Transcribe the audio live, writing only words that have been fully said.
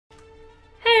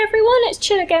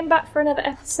Chill again, back for another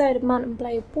episode of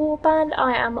Mount&Blade Warband.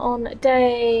 I am on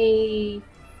day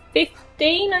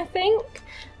 15, I think,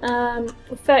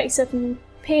 with 37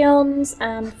 peons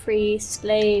and 3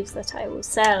 slaves that I will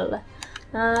sell.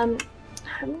 I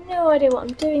have no idea what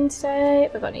I'm doing today.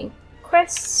 Have I got any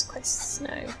quests? Quests?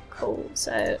 No. Cool.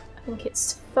 So I think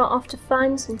it's off to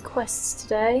find some quests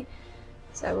today.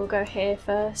 So we'll go here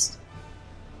first.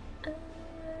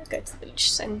 Go to the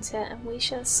village centre and we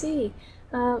shall see.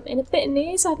 In a bit of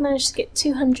news, I've managed to get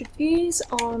 200 views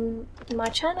on my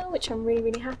channel, which I'm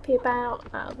really happy about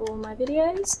out of all my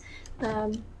videos.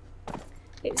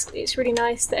 It's really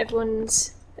nice that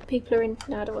people are in.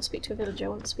 No, I don't want to speak to a villager, I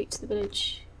want to speak to the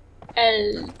village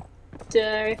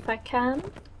elder if I can.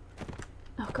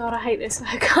 Oh god, I hate this.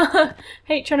 I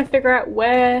hate trying to figure out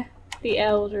where the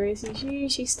elder is. He's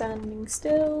usually standing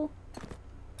still.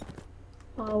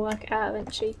 I'll work it out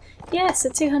eventually. Yeah, so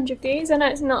 200 views. I know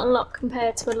it's not a lot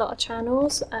compared to a lot of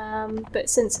channels, but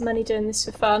since I'm only doing this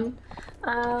for fun,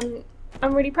 I'm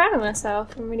really proud of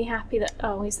myself. I'm really happy that...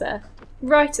 Oh, he's there.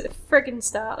 Right at the friggin'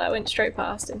 start. That went straight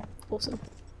past him. Awesome.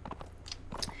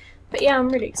 But yeah, I'm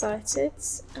really excited,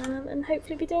 and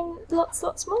hopefully be doing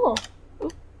lots more. Ooh.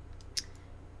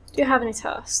 Do you have any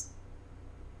tasks?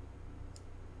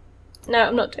 No,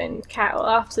 I'm not doing cattle.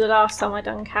 After the last time I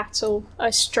done cattle, I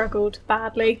struggled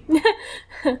badly.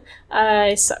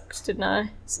 I sucked, didn't I?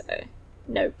 So,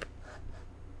 nope.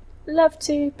 Love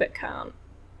to, but can't.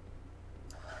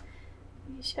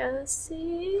 We shall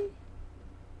see.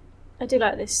 I do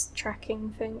like this tracking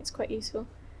thing, it's quite useful.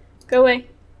 Go away.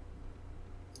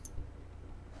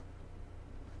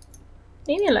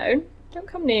 Leave me alone. Don't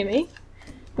come near me.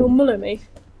 You'll muller me.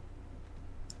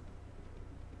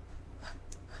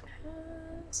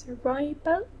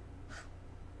 Survival?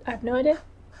 I have no idea.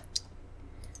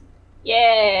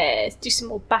 Yeah, let's do some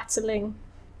more battling.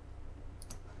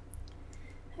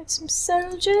 Have some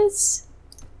soldiers.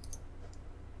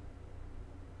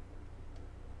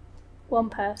 One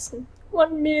person.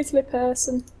 One measly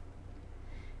person.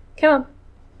 Come on.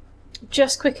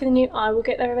 Just quicker than you. I will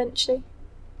get there eventually.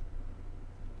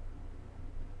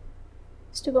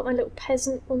 Still got my little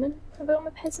peasant woman. Have I got my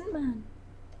peasant man?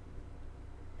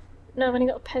 No, I've only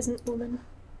got a peasant woman.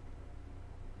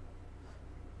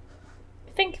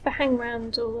 I think if I hang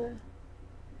around all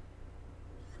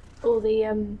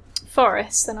the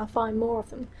forests, then I'll find more of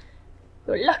them.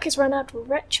 Your luck is run out,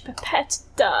 wretch, prepare to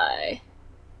die.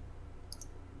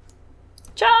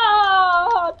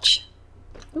 Charge!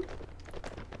 Ooh.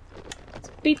 Let's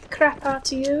beat the crap out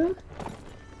of you.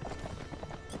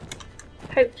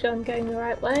 Hopefully I'm going the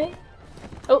right way.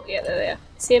 Oh, yeah, there they are.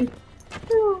 See him?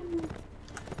 Ooh.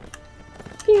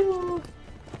 Pew!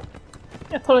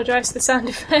 I apologise for the sound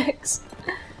effects.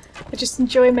 I just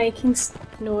enjoy making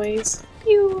noise.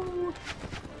 Pew!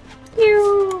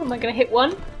 Pew! Am I going to hit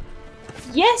one?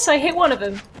 Yes, I hit one of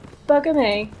them. Bugger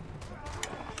me.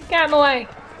 Get out of my way.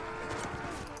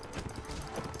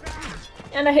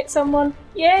 And I hit someone.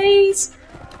 Yays!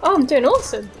 Oh, I'm doing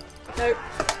awesome. Nope.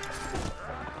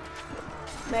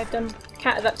 May have done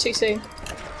catted that too soon.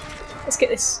 Let's get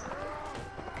this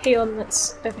peon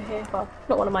that's over here. Well,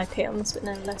 not one of my peons, but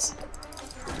nonetheless.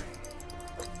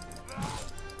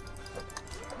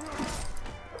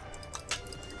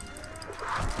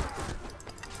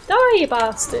 Die, you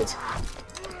bastard!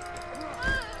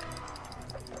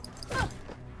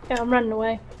 Yeah, I'm running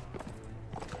away.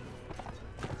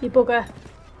 You bugger.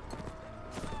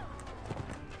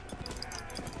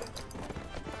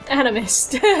 And I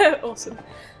missed. Awesome.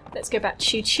 Let's go back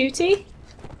to shooty.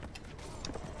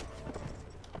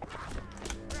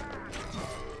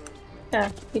 Oh,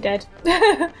 you're dead.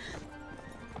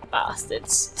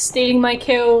 Bastards. Stealing my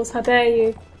kills, how dare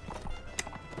you.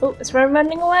 Oh, it's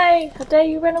running away! How dare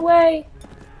you run away!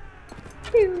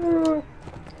 Phew.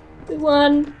 We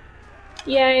won!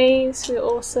 Yay, so we're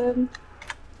awesome.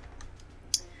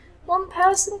 One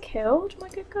person killed? My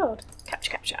good god.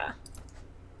 Capture.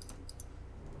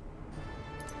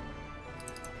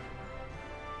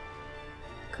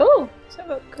 Cool, so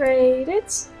I've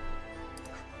upgraded.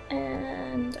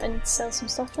 And I need to sell some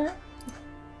stuff now.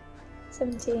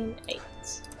 17.8.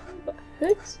 I've got a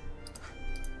hood.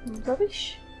 Some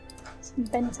rubbish. Some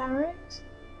bent arrows.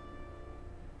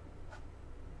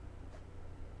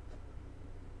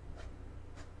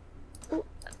 Oh,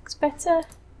 that looks better.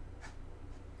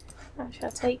 I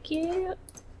shall take you.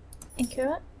 Thank you very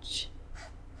much.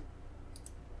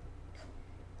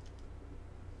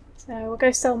 So we'll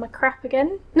go sell my crap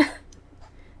again.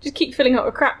 Just keep filling up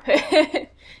with crap here.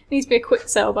 Needs to be a quick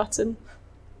sell button.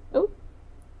 Oh.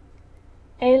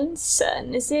 Ale and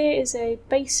Sun. Is a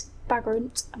base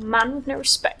vagrant, a man with no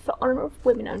respect for the honour of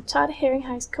women. I'm tired of hearing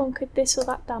how he's conquered this or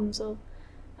that damsel.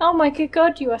 Oh my good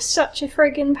god, you are such a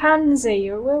friggin' pansy.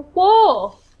 You're a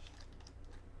war.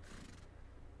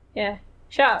 Yeah,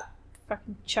 shut up,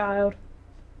 fucking child.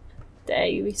 Dare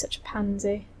you be such a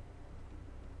pansy.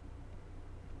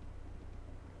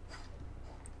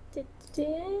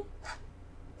 I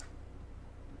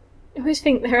always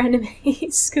think they're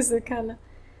enemies because of the colour.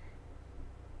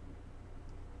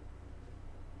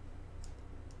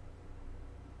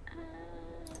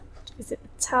 Visit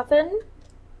the tavern.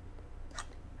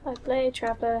 Hi, Blade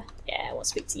Traveller. Yeah, I want to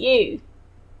speak to you.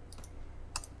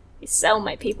 You sell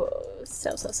my people.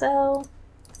 Sell, sell, sell.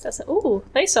 Sell, sell. Ooh,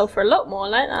 they sell for a lot more. I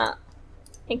like that.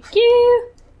 Thank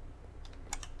you.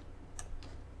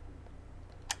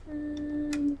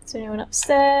 Is there anyone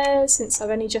upstairs? Since I've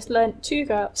only just learnt to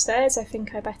go upstairs, I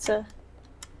think I better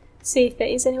see if there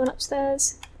is anyone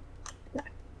upstairs. No.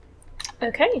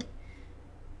 Okay.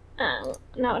 No,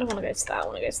 I don't want to go to that. I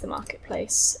want to go to the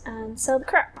marketplace and sell the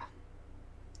crap.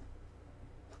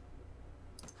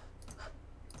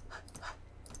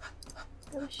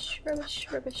 Rubbish, rubbish,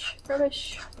 rubbish,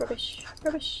 rubbish, rubbish,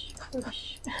 rubbish,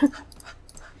 rubbish.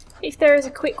 If there is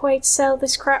a quick way to sell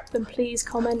this crap, then please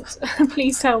comment.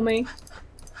 Please tell me.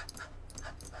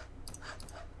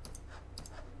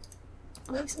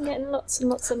 At least I'm getting lots and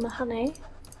lots of my honey,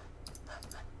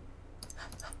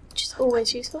 which is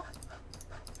always useful.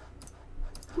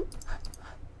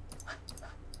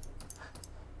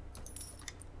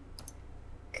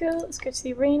 Cool, let's go to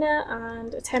the arena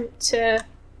and attempt to...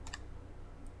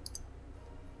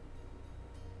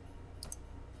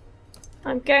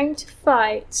 I'm going to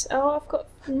fight... Oh, I've got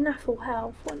naffle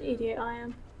health. What an idiot I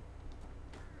am.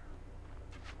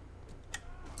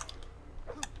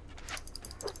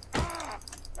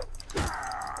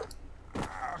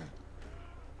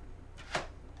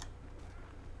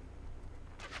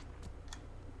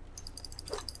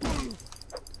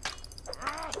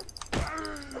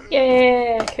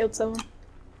 Yeah, killed someone.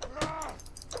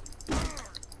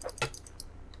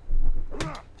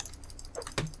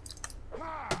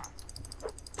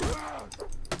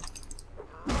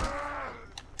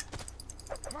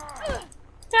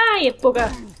 Ah, you bugger.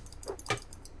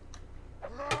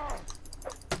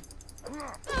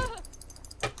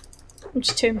 I'm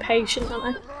just too impatient,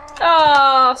 aren't I?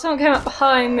 Oh, someone came up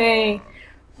behind me.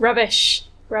 Rubbish.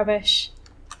 Rubbish.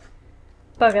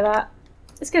 Bugger that.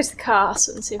 Let's go to the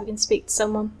castle and see if we can speak to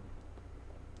someone.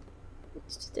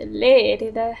 It's just a lady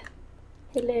there.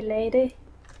 Hello, lady.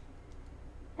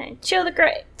 And Chill the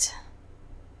Great.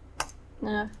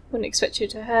 No, wouldn't expect you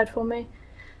to have heard from me.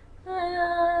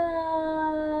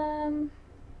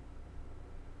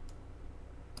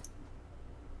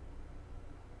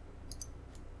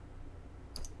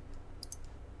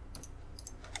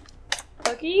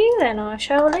 Bugger you then, I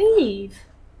shall leave.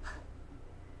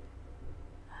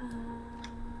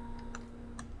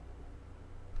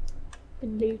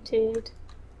 Been looted.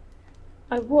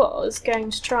 I was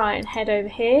going to try and head over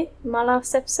here in my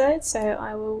last episode, so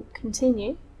I will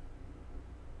continue.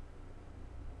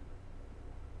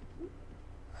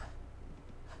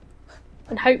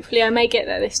 And hopefully I may get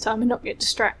there this time and not get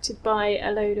distracted by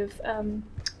a load of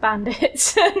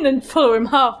bandits and then follow him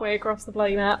halfway across the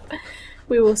bloody map.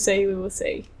 We will see, we will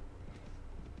see.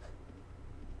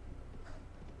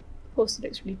 Of course it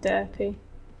looks really derpy.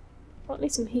 Well, at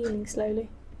least I'm healing slowly.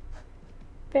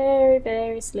 Very,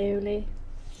 very slowly.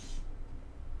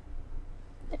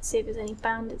 Let's see if there's any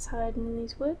bandits hiding in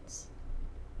these woods.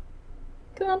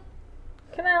 Come on,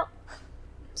 come out.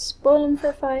 Spoil them for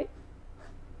a fight.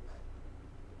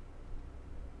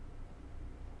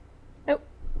 Nope.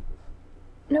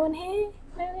 No one here?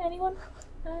 No? Anyone?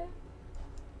 No?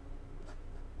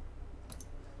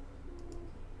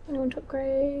 Anyone to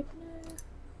upgrade? No.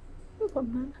 We've got a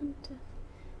manhunter.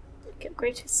 We can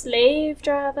upgrade to a slave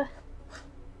driver.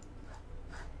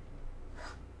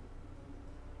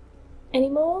 Any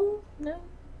more? No?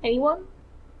 Anyone?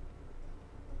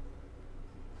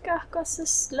 Got so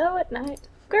slow at night.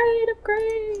 Upgrade,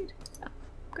 upgrade,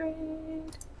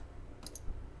 upgrade.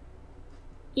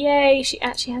 Yay, she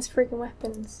actually has friggin'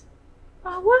 weapons.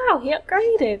 Oh wow, he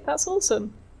upgraded. That's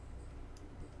awesome.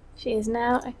 She is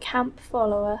now a camp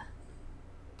follower.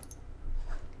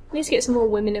 I need to get some more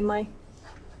women in my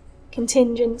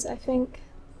contingent, I think.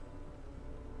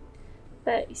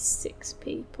 36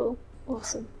 people.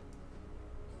 Awesome.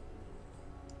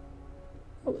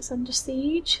 Oh, it's under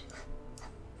siege.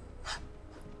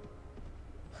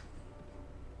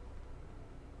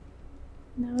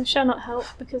 No, I shall not help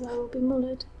because I will be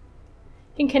mullered.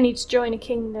 I think I need to join a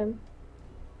kingdom.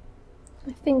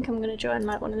 I think I'm going to join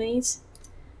like one of these.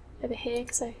 over here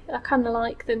because I kind of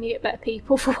like them. You get better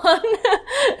people for one.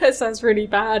 That sounds really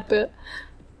bad, but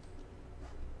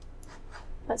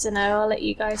I don't know. I'll let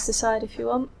you guys decide if you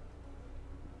want.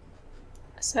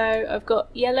 So I've got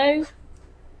yellow,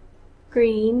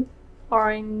 green,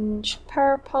 orange,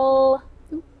 purple,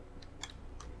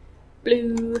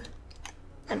 blue,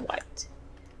 and white.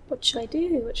 What should I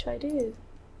do? What should I do?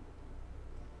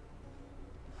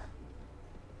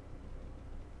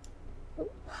 Oh,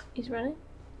 he's running.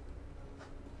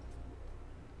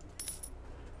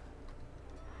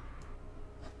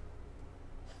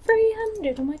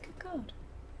 $300, oh my good god.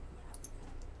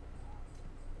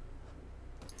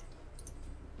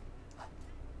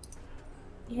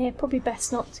 Yeah, probably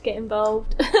best not to get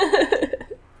involved.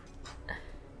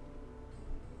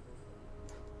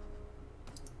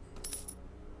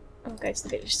 I'll go to the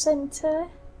village centre.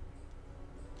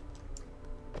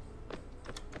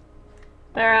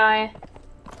 Where are you?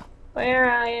 Where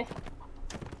are you?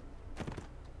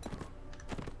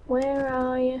 Where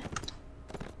are you?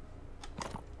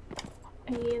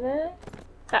 Are you there?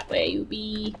 That way you'll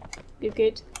be. You're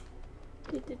good.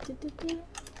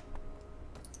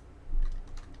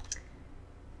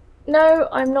 No,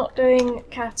 I'm not doing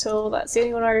cattle. That's the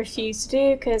only one I refuse to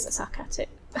do because I suck at it.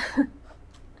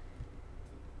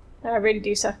 I really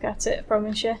do suck at it, I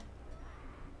promise you.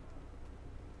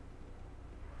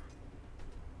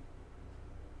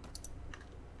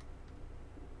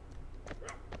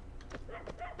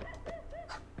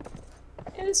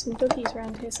 There's some doggies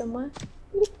around here somewhere.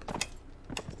 Ooh.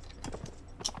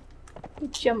 You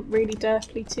jump really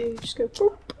dirtily too, just go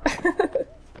boop.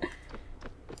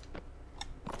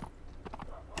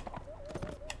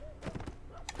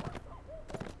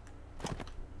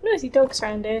 Noisy dogs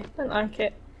around here, don't like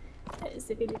it. There's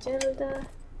the village elder.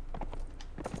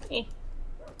 Eh.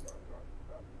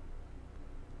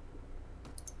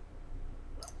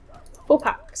 Four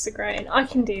packs of grain. I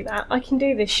can do that. I can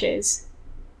do this shiz.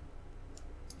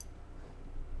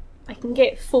 I can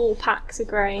get 4 packs of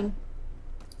grain.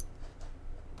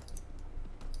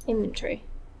 Inventory.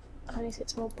 I need to get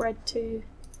some more bread too.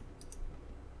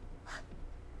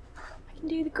 I can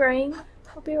do the grain.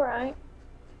 I'll be alright.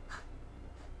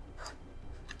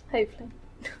 Hopefully.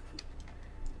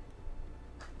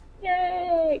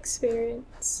 Yay!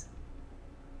 Experience.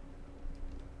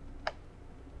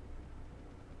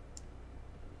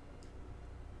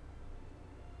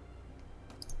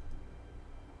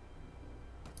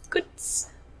 Goods.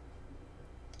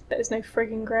 But there's no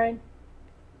friggin' grain.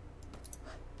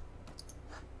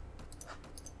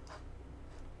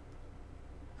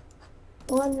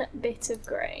 One bit of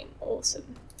grain.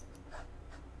 Awesome.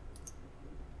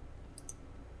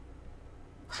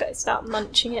 Better start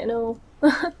munching it and all.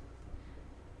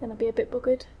 Then I'll be a bit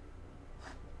buggered.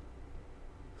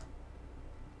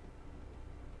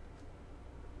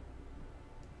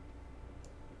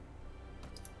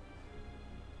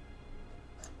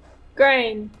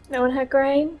 Grain. No one had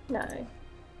grain? No.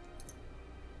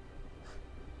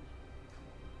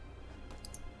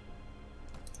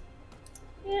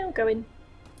 Yeah, I'll go in.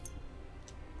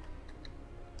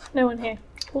 No one here.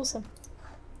 Awesome.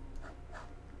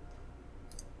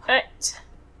 Right.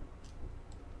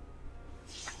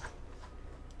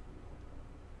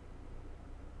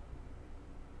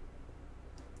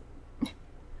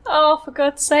 Oh, for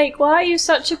God's sake, why are you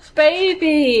such a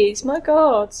baby? My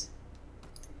God.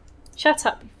 Shut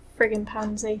up, you friggin'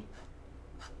 pansy.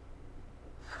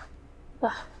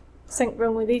 Ugh, something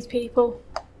wrong with these people.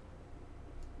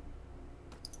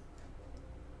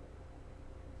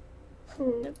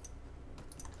 Nope.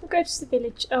 We'll go to the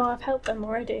village. Oh, I've helped them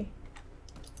already.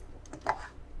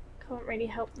 Can't really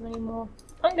help them anymore.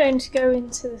 I'm going to go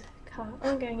into the car.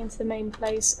 I'm going into the main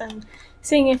place and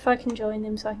seeing if I can join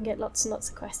them so I can get lots and lots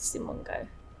of quests in one go.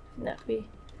 And that would be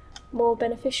more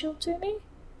beneficial to me.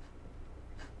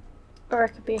 Or I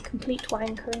could be a complete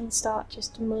wanker and start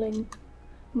just mullering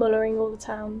all the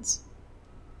towns.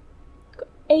 Got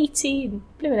 18!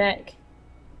 Blue neck.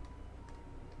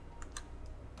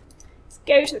 Let's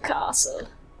go to the castle.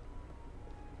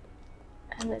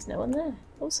 And there's no one there.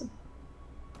 Awesome.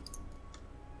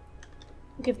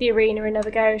 Give the arena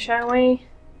another go, shall we?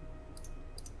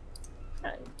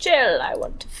 And chill, I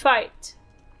want to fight.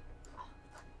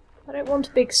 I don't want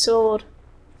a big sword.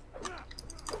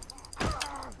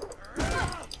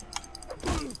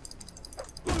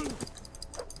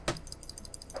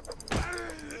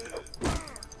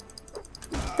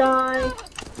 Die.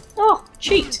 Oh,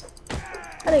 cheat.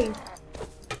 Hello.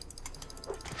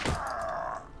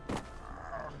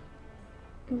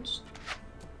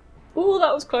 Ooh,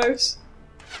 that was close.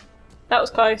 That was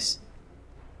close.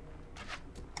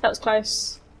 That was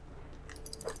close.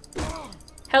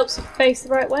 Helps if you face the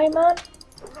right way, man.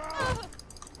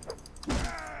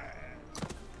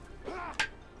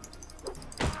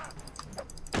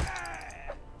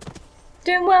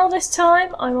 Doing well this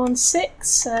time. I'm on 6,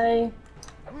 so...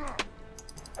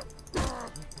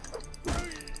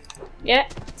 yeah,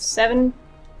 7.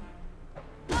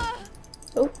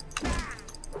 Oh.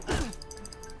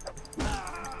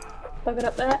 Bug it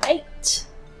up there. 8.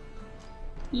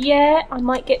 Yeah, I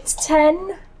might get to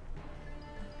 10.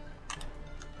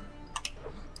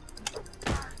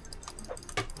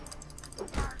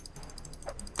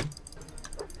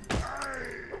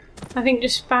 I think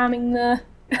just spamming the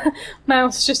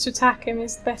mouse just to attack him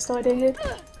is the best idea here.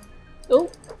 Oh.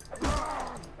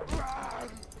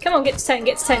 Come on, get to 10,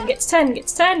 get to 10, get to 10, get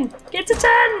to 10! Get to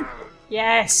 10!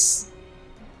 Yes!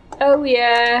 Oh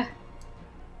yeah!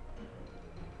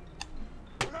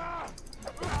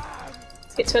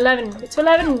 Let's get to 11, get to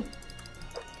 11!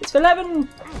 Get to 11!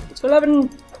 Get to 11!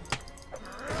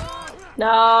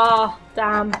 Nah,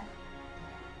 damn.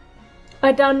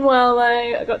 I done well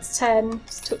though, I got to 10,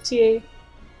 just took to you.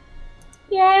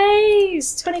 Yay!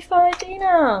 25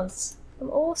 dinars! I'm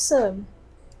awesome.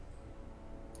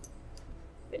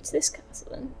 Go to this castle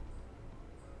then.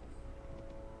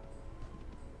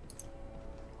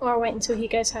 Or I'll wait until he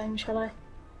goes home, shall I?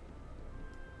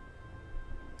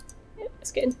 Yep,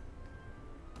 let's get in.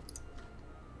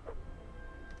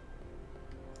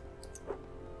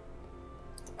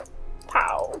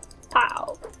 Pow!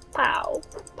 Pow! Pow!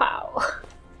 Pow!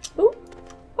 Ooh!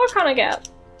 Why can't I get up?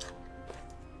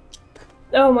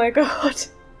 Oh my god!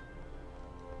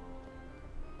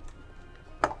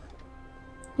 I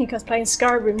think I was playing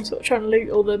Skyrim, sort of trying to loot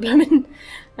all the blooming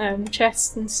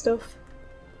chests and stuff.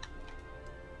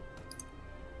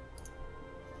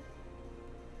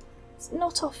 It's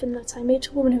not often that I meet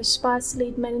a woman who aspires to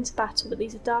lead men into battle, but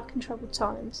these are dark and troubled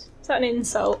times. Is that an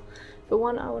insult? For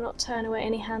one, I will not turn away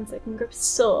any hands that can grip a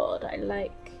sword I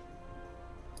like.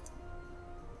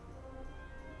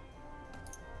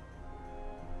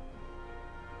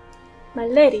 My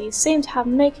lady, you seem to have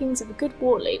makings of a good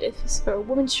war leader, for a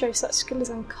woman to show such skill is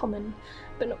uncommon,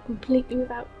 but not completely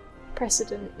without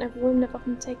precedent. Never women have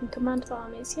often taken command of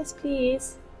armies. Yes,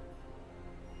 please.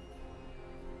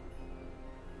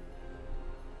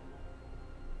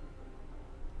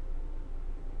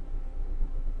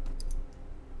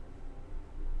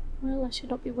 Well, I should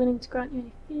not be willing to grant you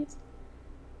any fears.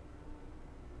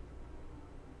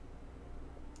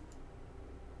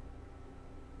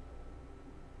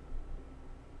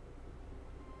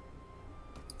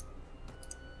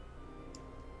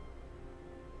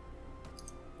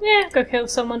 Yeah, go kill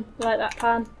someone. I like that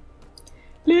plan.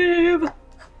 Live!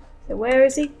 So where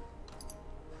is he?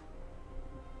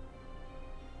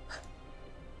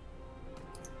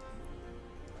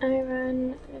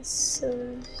 Iron,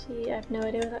 so I have no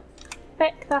idea what that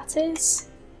beck that is.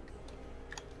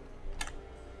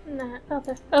 Nah,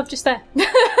 oh, just there.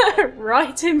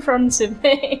 Right in front of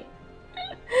me.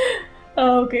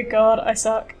 Oh, good god, I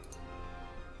suck.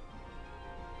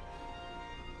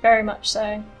 Very much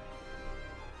so.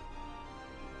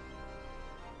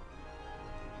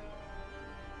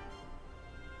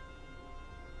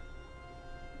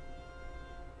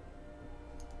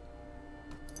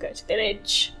 Go to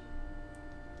village.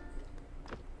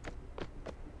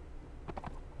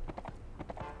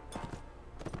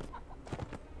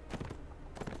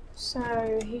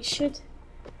 So he should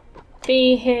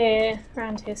be here,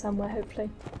 around here somewhere, hopefully.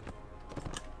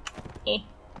 Eh.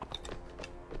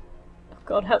 Oh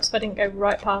god, helps if I didn't go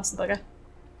right past the bugger.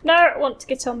 No, I want to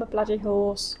get on my bloody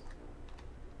horse.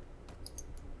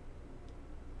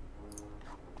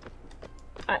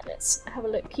 Right, let's have a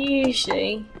look.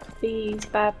 Usually these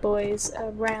bad boys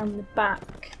are around the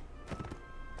back,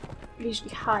 usually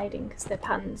hiding because they're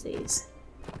pansies.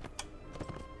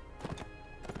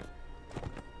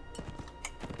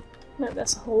 No,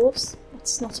 that's a horse.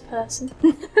 That's not a person.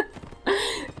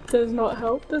 Does not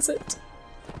help, does it?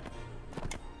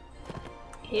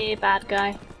 Here, bad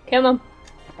guy. Come on.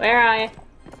 Where are you?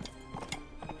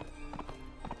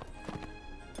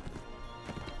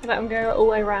 Let him go all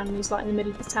the way around and he's like in the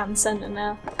middle of the town centre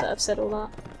now that I've said all that.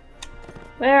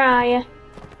 Where are you?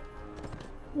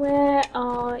 Where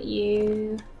are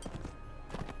you?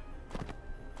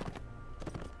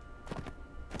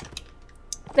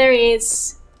 There he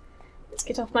is. Let's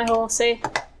get off my horsey.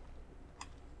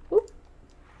 Ooh.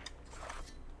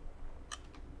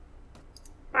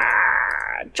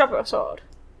 Ah, drop your sword.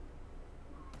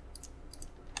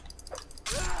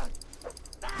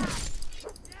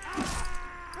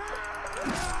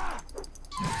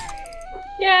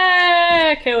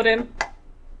 Yeah, killed him.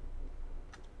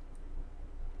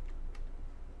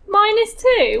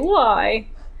 -2? Why?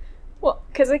 What,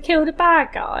 because I killed a bad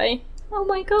guy? Oh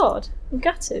my god, I'm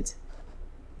gutted.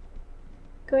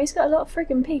 God, he's got a lot of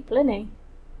friggin' people, isn't he?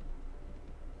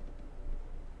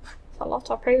 It's a lot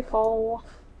of people.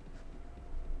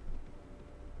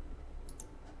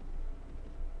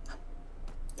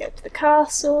 Go to the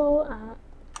castle.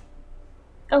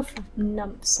 Oh, for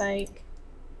nump's sake.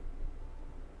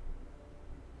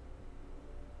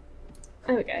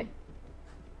 There we go.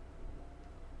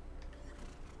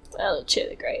 Well, Chill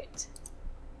the Great.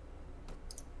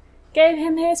 Gave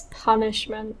him his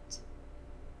punishment.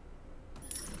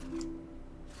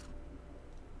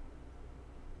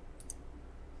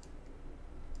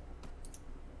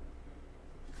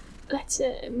 Let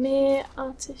a mere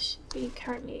artist be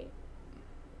currently.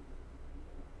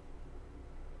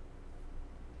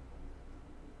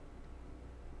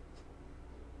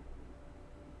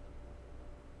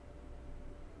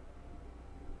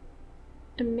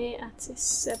 A mere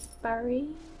artist Barry.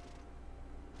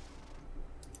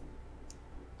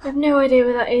 I have no idea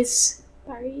where that is.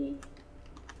 Barry.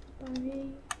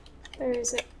 Where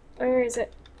is it? Where is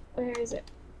it? Where is it?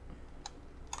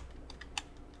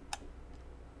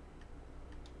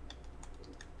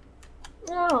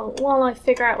 Oh, while I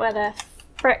figure out where the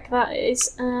frick that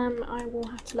is, I will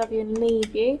have to love you and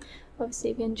leave you.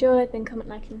 Obviously, if you enjoyed, then comment,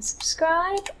 like, and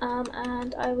subscribe.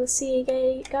 And I will see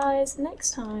you guys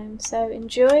next time. So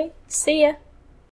enjoy. See ya.